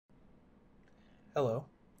Hello,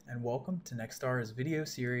 and welcome to Nexstara's video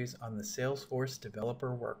series on the Salesforce Developer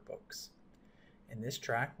Workbooks. In this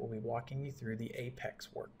track, we'll be walking you through the Apex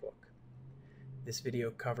Workbook. This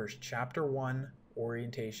video covers Chapter 1,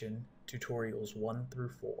 Orientation, Tutorials 1 through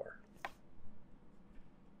 4.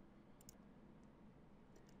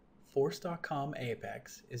 Force.com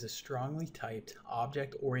Apex is a strongly typed,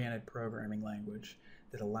 object-oriented programming language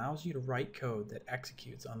that allows you to write code that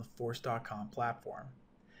executes on the Force.com platform.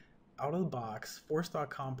 Out of the box,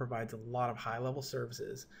 Force.com provides a lot of high-level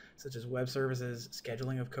services, such as web services,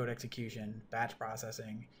 scheduling of code execution, batch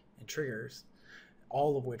processing, and triggers,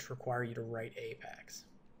 all of which require you to write Apex.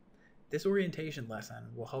 This orientation lesson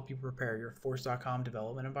will help you prepare your Force.com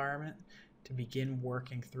development environment to begin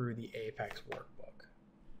working through the Apex workbook.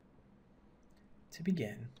 To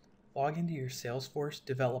begin, log into your Salesforce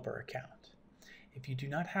developer account. If you do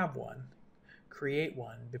not have one, create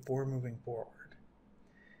one before moving forward.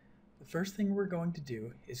 The first thing we're going to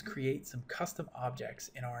do is create some custom objects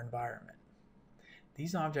in our environment.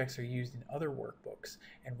 These objects are used in other workbooks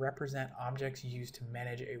and represent objects used to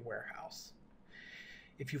manage a warehouse.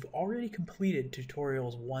 If you've already completed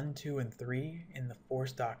tutorials 1, 2, and 3 in the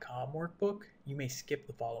Force.com workbook, you may skip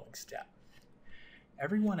the following step.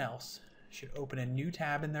 Everyone else should open a new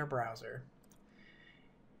tab in their browser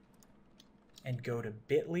and go to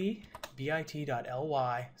bit.ly/Apex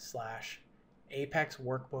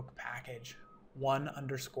Workbook Package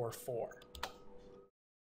 1_4.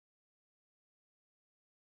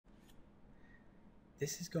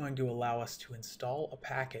 This is going to allow us to install a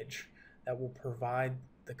package that will provide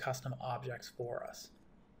the custom objects for us.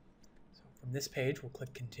 So from this page, we'll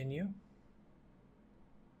click Continue.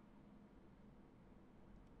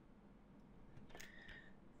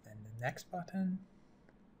 Then the Next button.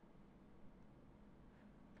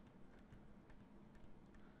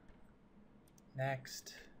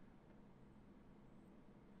 Next,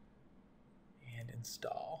 and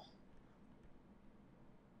install.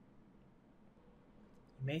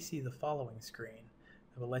 You may see the following screen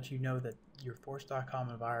that will let you know that your Force.com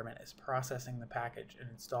environment is processing the package and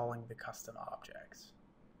installing the custom objects.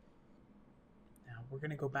 Now we're going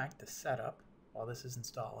to go back to Setup while this is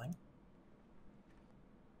installing.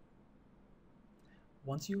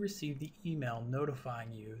 Once you receive the email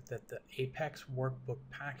notifying you that the Apex Workbook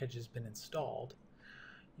package has been installed,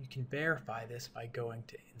 you can verify this by going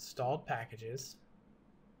to Installed Packages,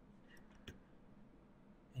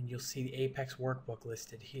 and you'll see the Apex Workbook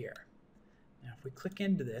listed here. Now if we click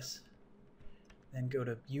into this, then go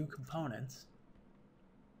to View Components,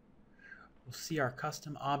 we'll see our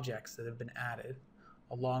custom objects that have been added,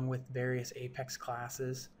 along with various Apex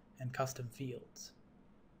classes and custom fields.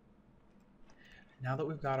 Now that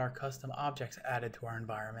we've got our custom objects added to our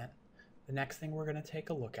environment, the next thing we're going to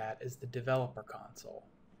take a look at is the Developer Console.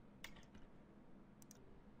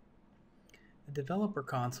 The Developer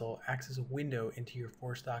Console acts as a window into your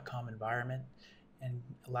Force.com environment and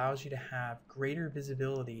allows you to have greater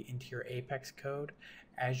visibility into your Apex code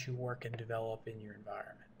as you work and develop in your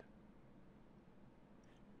environment.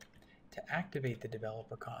 To activate the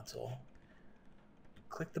Developer Console,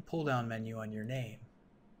 click the pull-down menu on your name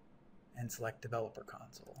and select Developer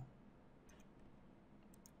Console.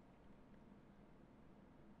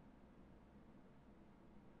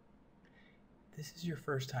 This is your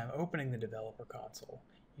first time opening the Developer Console.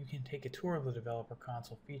 You can take a tour of the Developer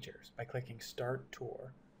Console features by clicking Start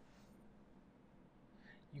Tour.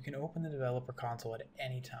 You can open the Developer Console at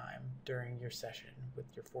any time during your session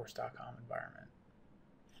with your Force.com environment.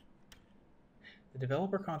 The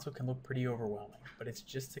Developer Console can look pretty overwhelming, but it's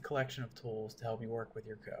just a collection of tools to help you work with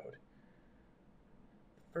your code.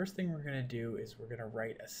 First thing we're going to do is we're going to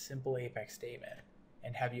write a simple Apex statement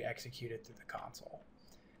and have you execute it through the console.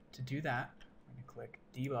 To do that, I'm going to click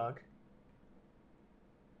Debug.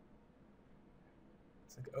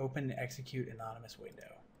 It's like Open and Execute Anonymous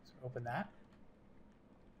Window. So open that,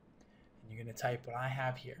 and you're going to type what I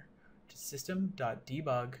have here, which is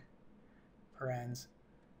system.debug parens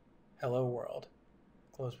hello world,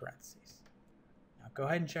 close parentheses. Now go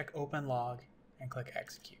ahead and check Open Log and click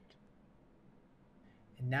Execute.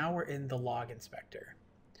 And now we're in the log inspector.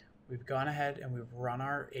 We've gone ahead and we've run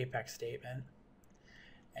our Apex statement,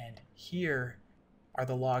 and here are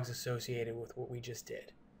the logs associated with what we just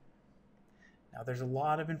did. Now there's a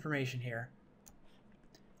lot of information here.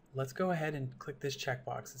 Let's go ahead and click this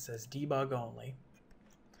checkbox that says debug only,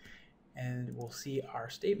 and we'll see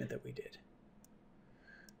our statement that we did.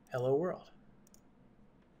 Hello world.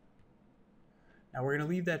 Now we're going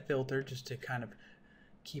to leave that filter just to kind of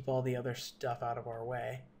keep all the other stuff out of our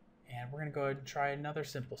way, and we're going to go ahead and try another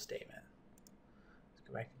simple statement. Let's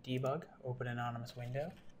go back to Debug, Open Anonymous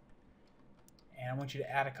Window, And I want you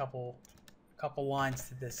to add a couple lines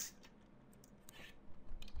to this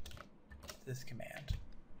command.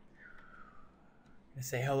 I'm going to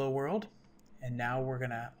say hello world, and now we're going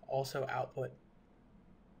to also output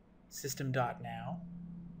system.now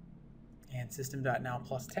and system.now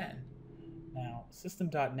plus 10. Now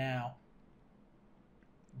system.now,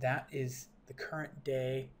 that is the current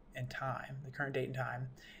day and time, the current date and time,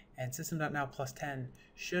 and system.now plus 10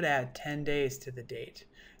 should add 10 days to the date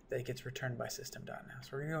that gets returned by system.now. So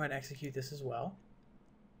we're going to go ahead and execute this as well.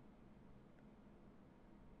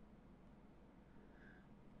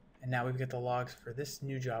 And now we've got the logs for this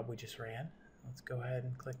new job we just ran. Let's go ahead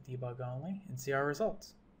and click debug only and see our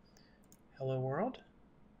results. Hello world.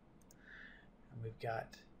 And we've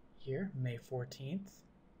got here May 14th,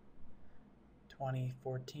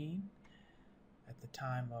 2014 at the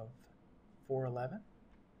time of 4/11.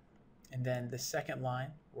 And then the second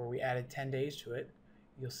line where we added 10 days to it,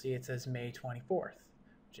 you'll see it says May 24th,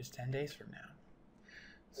 which is 10 days from now.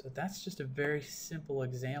 So that's just a very simple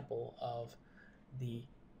example of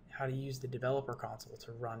how to use the developer console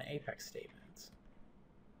to run Apex statements.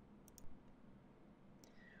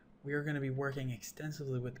 We are going to be working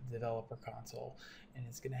extensively with the developer console, and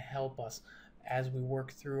it's going to help us as we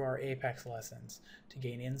work through our Apex lessons to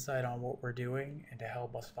gain insight on what we're doing and to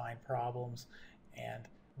help us find problems and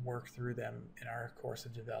work through them in our course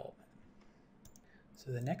of development.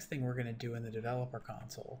 So the next thing we're going to do in the developer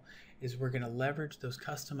console is we're going to leverage those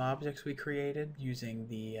custom objects we created using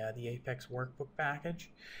the Apex Workbook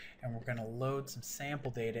package, and we're going to load some sample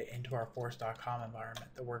data into our Force.com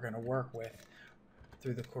environment that we're going to work with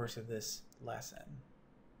through the course of this lesson.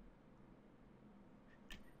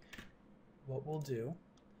 What we'll do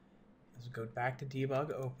is go back to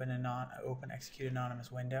debug, open execute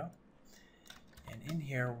anonymous window, and in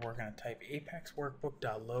here we're going to type apex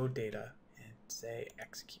workbook.load data and say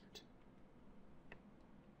execute.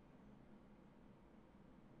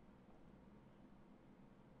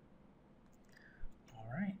 All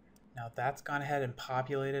right, now that's gone ahead and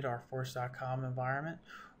populated our Force.com environment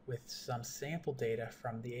with some sample data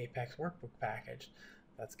from the Apex Workbook package.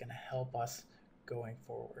 That's going to help us going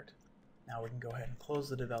forward. Now we can go ahead and close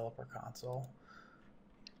the developer console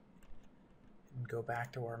and go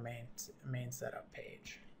back to our main setup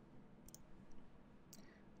page.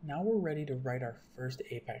 Now we're ready to write our first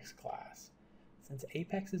Apex class. Since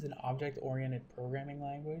Apex is an object-oriented programming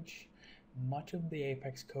language, much of the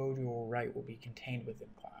Apex code you will write will be contained within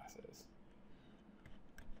classes.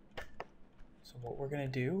 So what we're going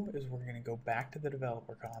to do is we're going to go back to the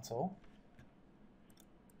developer console,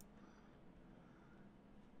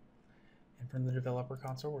 and from the developer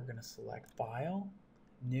console we're going to select File,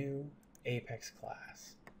 New, Apex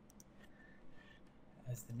Class.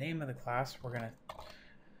 As the name of the class, we're going to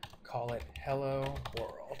call it Hello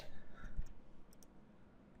World.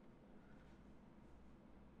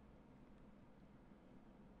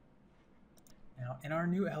 Now in our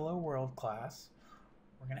new Hello World class,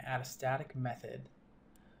 we're going to add a static method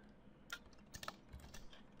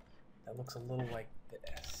that looks a little like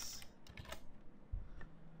this.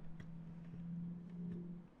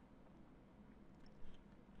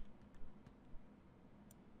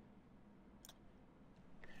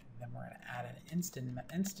 And then we're going to add an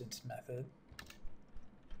instance method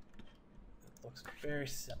that looks very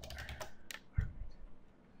similar.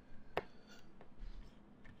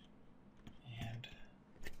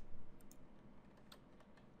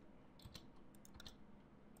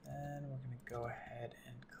 Go ahead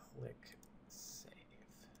and click Save.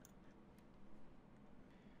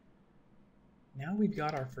 Now we've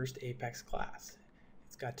got our first Apex class.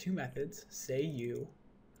 It's got two methods, sayU,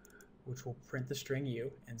 which will print the string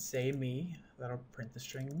U, and sayMe, that'll print the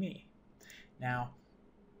string me. Now,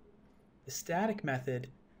 the static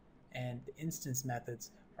method and the instance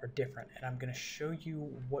methods are different, and I'm going to show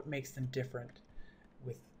you what makes them different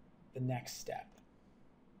with the next step.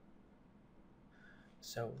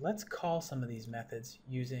 So let's call some of these methods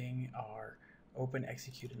using our open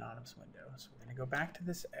execute anonymous window. So we're going to go back to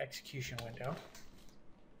this execution window,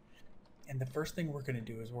 and the first thing we're going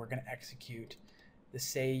to do is we're going to execute the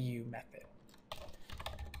sayU method.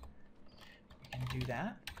 We can do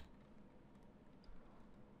that.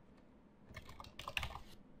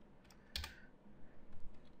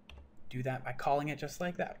 Do that by calling it just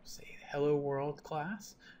like that. Say hello world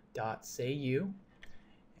class dot sayU,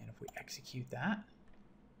 and if we execute that,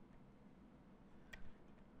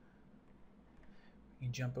 you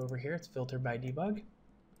can jump over here, it's filtered by debug,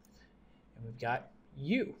 and we've got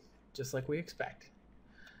U, just like we expect.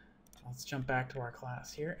 Let's jump back to our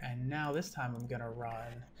class here, and now this time I'm going to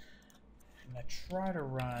try to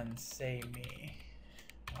run sayMe,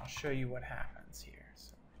 and I'll show you what happens.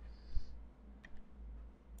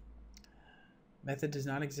 Method does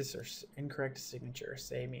not exist or incorrect signature.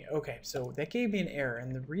 Say me. Okay, so that gave me an error,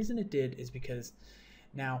 and the reason it did is because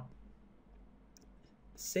now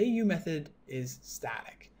say you method is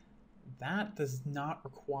static. That does not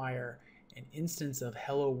require an instance of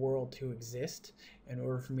hello world to exist in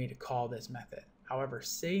order for me to call this method. However,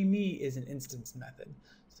 say me is an instance method,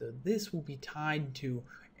 so this will be tied to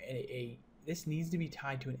this needs to be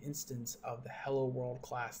tied to an instance of the hello world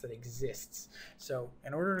class that exists. So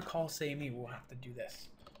in order to call say me, we'll have to do this.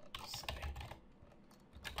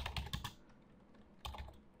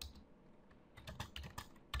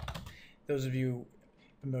 Those of you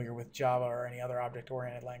familiar with Java or any other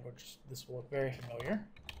object-oriented language, this will look very familiar.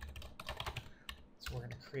 So we're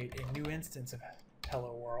going to create a new instance of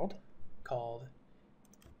hello world called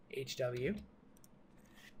HW.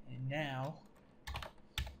 And now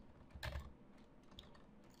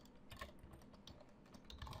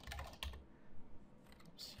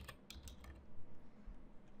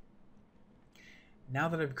now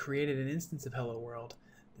that I've created an instance of hello world,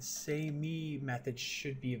 the say me method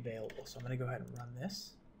should be available. So I'm going to go ahead and run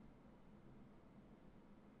this.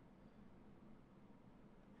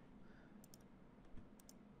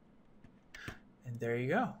 And there you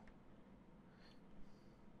go.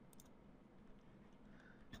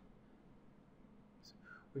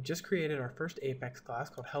 So we've just created our first Apex class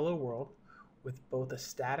called hello world with both a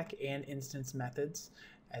static and instance methods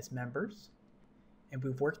as members. And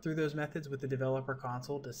we've worked through those methods with the developer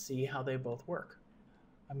console to see how they both work.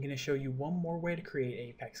 I'm going to show you one more way to create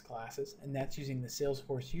Apex classes, and that's using the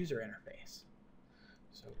Salesforce user interface.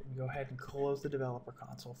 So we can go ahead and close the developer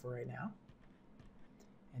console for right now.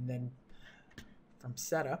 And then from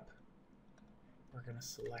setup, we're going to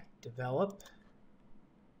select develop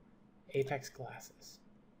Apex classes.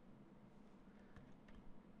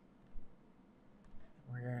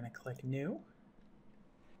 We're going to click new.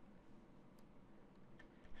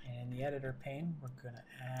 And in the editor pane, we're going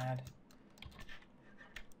to add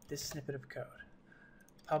this snippet of code.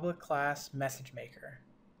 Public class message maker.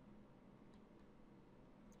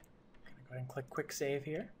 I'm going to go ahead and click quick save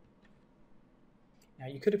here. Now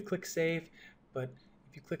you could have clicked save, but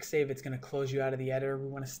if you click save, it's going to close you out of the editor. We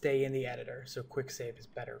want to stay in the editor, so quick save is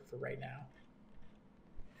better for right now.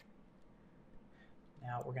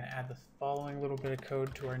 Now we're going to add the following little bit of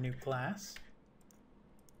code to our new class.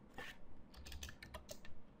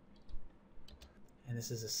 And this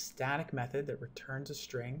is a static method that returns a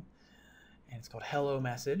string, and it's called hello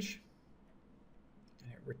message.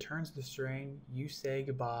 And it returns the string, you say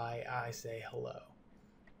goodbye, I say hello.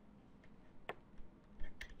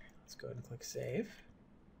 Let's go ahead and click save.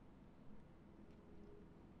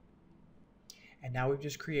 And now we've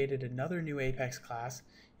just created another new Apex class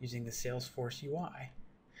using the Salesforce UI.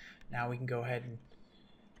 Now we can go ahead and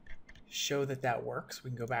show that that works.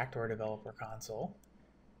 We can go back to our developer console.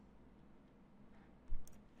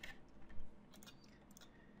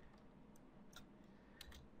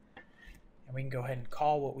 And we can go ahead and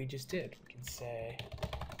call what we just did. We can say,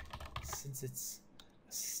 since it's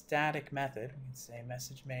a static method, we can say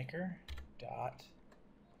message maker dot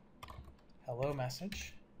hello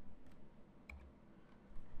message.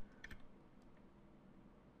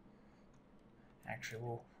 Actually,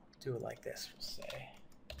 we'll do it like this. We'll say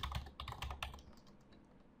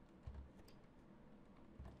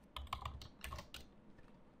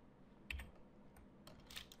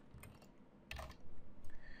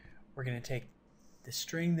we're going to take the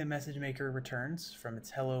string the message maker returns from its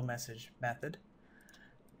hello message method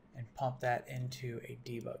and pump that into a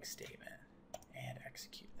debug statement and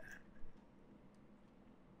execute that.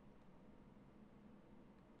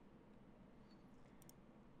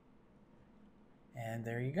 And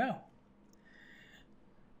there you go.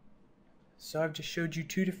 So I've just showed you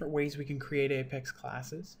two different ways we can create Apex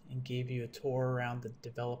classes and gave you a tour around the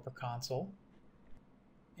developer console.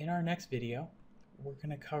 In our next video, we're going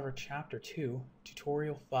to cover Chapter 2,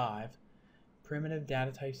 Tutorial 5, Primitive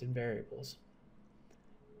Data Types and Variables.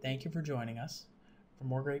 Thank you for joining us. For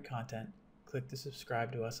more great content, click to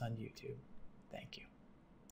subscribe to us on YouTube. Thank you.